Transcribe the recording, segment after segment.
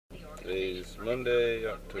Today is Monday,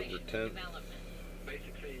 October 10th.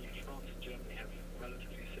 Basically, France and Germany have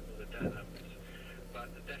relatively similar debt levels,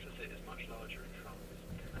 but the deficit is much larger in France.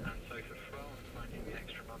 And so for France, finding the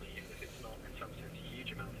extra money, even if it's not in some sense a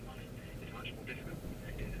huge amount of money, is much more difficult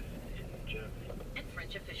than it is in Germany. And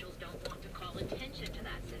French officials don't want to call attention to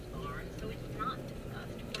that, says Barnes, so it's not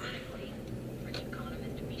discussed politically. French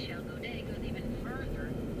economist Michel Godet goes even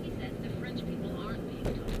further. He says the French people aren't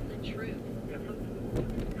being told the truth.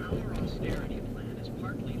 Our austerity plan is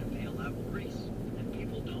partly to bail out Greece, and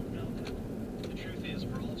people don't know that. The truth is,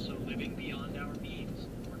 we're also living beyond our means.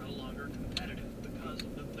 We're no longer competitive because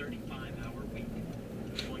of the 35-hour week.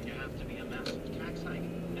 There's going to have to be a massive tax hike,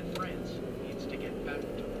 and France needs to get back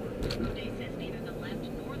to work. Godet says neither the left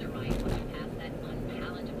nor the right want to pass that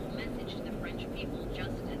unpalatable message to the French people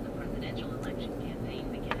just as the presidential election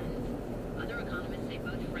campaign begins. Other economists say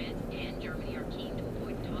both France and Germany are keen to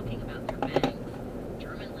avoid talking about their banks.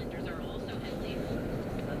 German lenders are also heavily exposed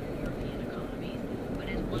to southern European economies, but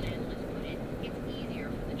as one analyst put it, it's easier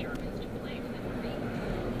for the Germans to blame than the Greeks.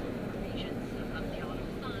 Parisians soak up the autumn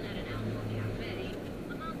sun at an outdoor cafe.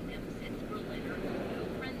 Among them sits Berliner Udo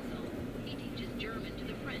Frenzel. He teaches German to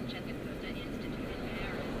the French at the Goethe Institute in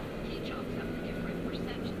Paris. He chalks up the different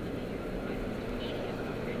perceptions of the euro by media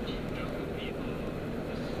coverage. German people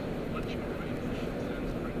is much more efficient than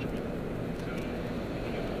French people. So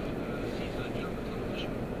if you see the German television,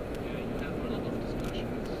 you have a lot of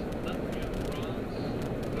discussions about France,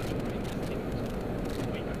 much more interesting to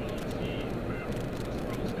speak about the where Mr.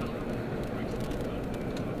 Strauss-Kahn, for example,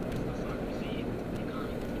 Mr. Sarkozy.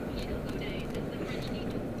 Economist Michel Godet says the French need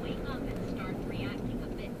to wake up and start reacting a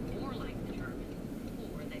bit more like the Germans,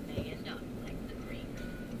 or they may end up like the Greeks.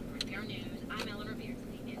 For NPR News, I'm Eleanor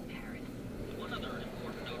Beardsley in Paris. One other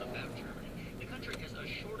important note about Germany. The country has a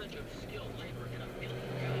shortage of skilled labor and a million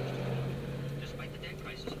jobs to fill. Despite the debt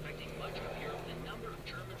crisis affecting much of Europe, the number of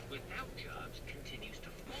Germans without jobs continues to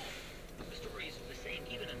fall. The story is the same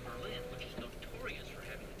even in Berlin, which is notorious for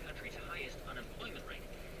having the country's highest unemployment rate.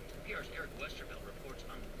 NPR's Eric Westerveld reports.